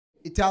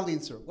Italian,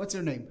 sir. What's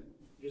your name?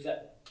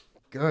 Giuseppe.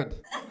 Good.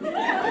 What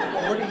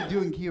are you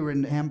doing here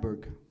in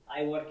Hamburg?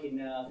 I work in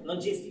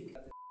logistics.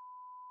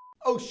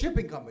 Oh,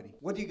 shipping company.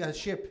 What do you guys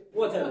ship?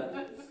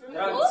 Whatever.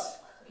 Drugs,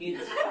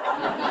 kids.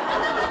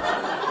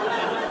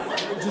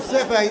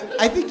 Giuseppe,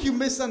 I think you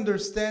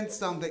misunderstand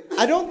something.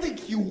 I don't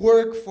think you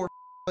work for,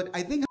 but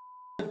I think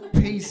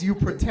pays you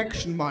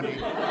protection money.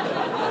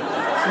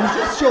 You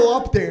just show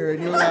up there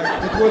and you're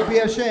like, it would be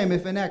a shame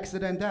if an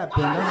accident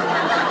happened.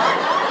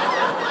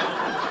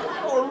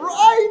 All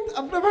right,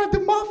 I've never had the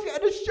Mafia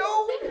at a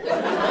show.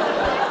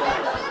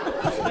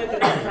 It's better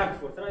than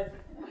Frankfurt, right?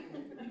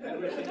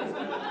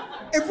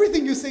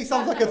 Everything you say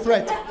sounds like a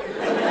threat.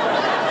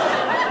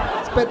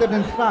 It's better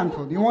than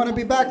Frankfurt. You want to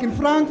be back in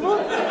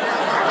Frankfurt?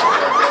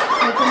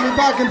 You can be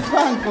back in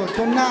Frankfurt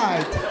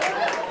tonight.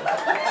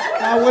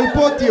 I will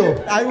put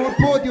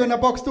you in a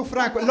box to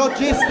Frankfurt.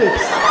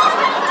 Logistics.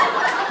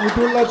 We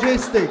do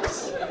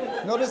logistics.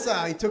 Notice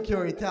I took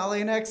your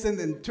Italian accent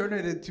and turned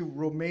it into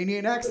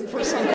Romanian accent for some reason.